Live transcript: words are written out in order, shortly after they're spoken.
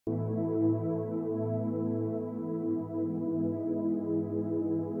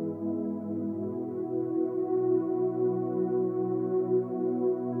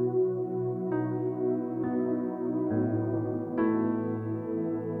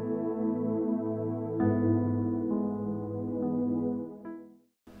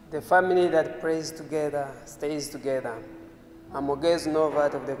The family that prays together stays together. I'm Ogez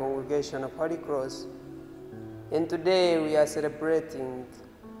Novat of the Congregation of Holy Cross, and today we are celebrating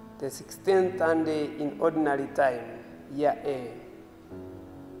the 16th Sunday in Ordinary Time, Year A.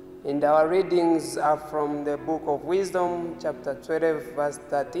 And our readings are from the Book of Wisdom, chapter 12, verse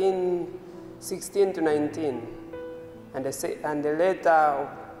 13, 16 to 19, and the letter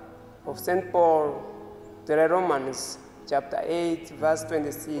of St. Paul to the Romans, chapter 8, verse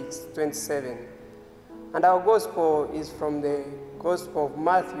 26, 27. And our gospel is from the Gospel of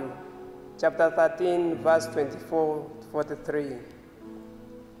Matthew, chapter 13, verse 24 to 43.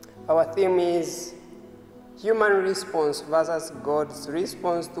 Our theme is human response versus God's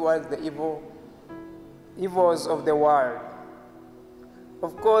response towards the evils of the world.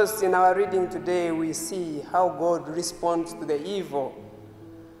 Of course, in our reading today, we see how God responds to the evil.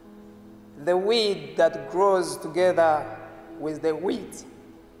 The weed that grows together with the wheat,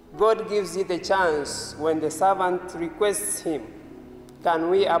 God gives it a chance when the servant requests him, can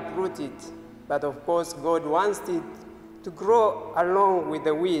we uproot it? But of course, God wants it to grow along with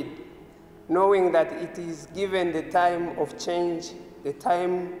the weed, knowing that it is given the time of change, the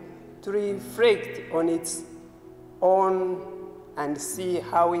time to reflect on its own and see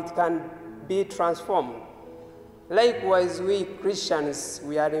how it can be transformed. Likewise, we Christians,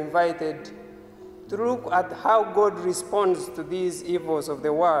 we are invited to look at how God responds to these evils of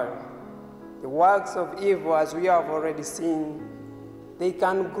the world. The works of evil, as we have already seen, they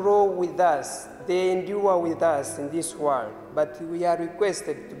can grow with us, they endure with us in this world, but we are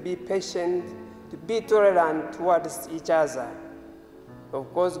requested to be patient, to be tolerant towards each other.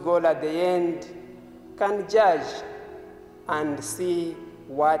 Of course, God at the end can judge and see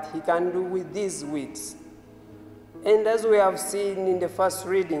what he can do with these weeds. And as we have seen in the first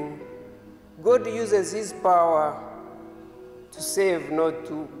reading, God uses his power to save, not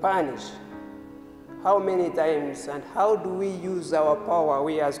to punish. How many times and how do we use our power,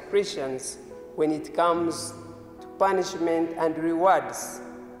 we as Christians, when it comes to punishment and rewards?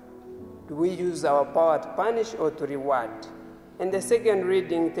 Do we use our power to punish or to reward? And the second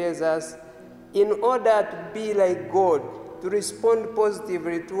reading tells us, in order to be like God, to respond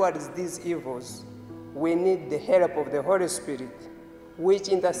positively towards these evils, we need the help of the Holy Spirit, which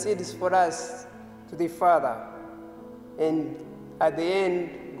intercedes for us to the Father. And at the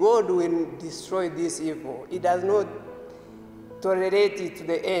end, God will destroy this evil. He does not tolerate it to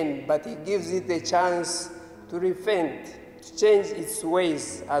the end, but he gives it a chance to repent, to change its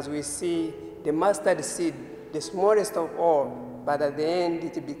ways, as we see the mustard seed, the smallest of all, but at the end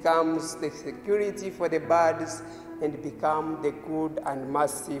it becomes the security for the birds and become the good and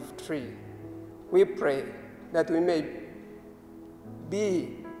massive tree. We pray that we may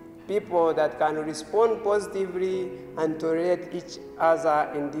be people that can respond positively and tolerate each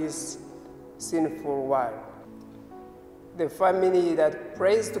other in this sinful world. The family that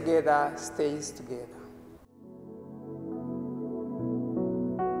prays together stays together.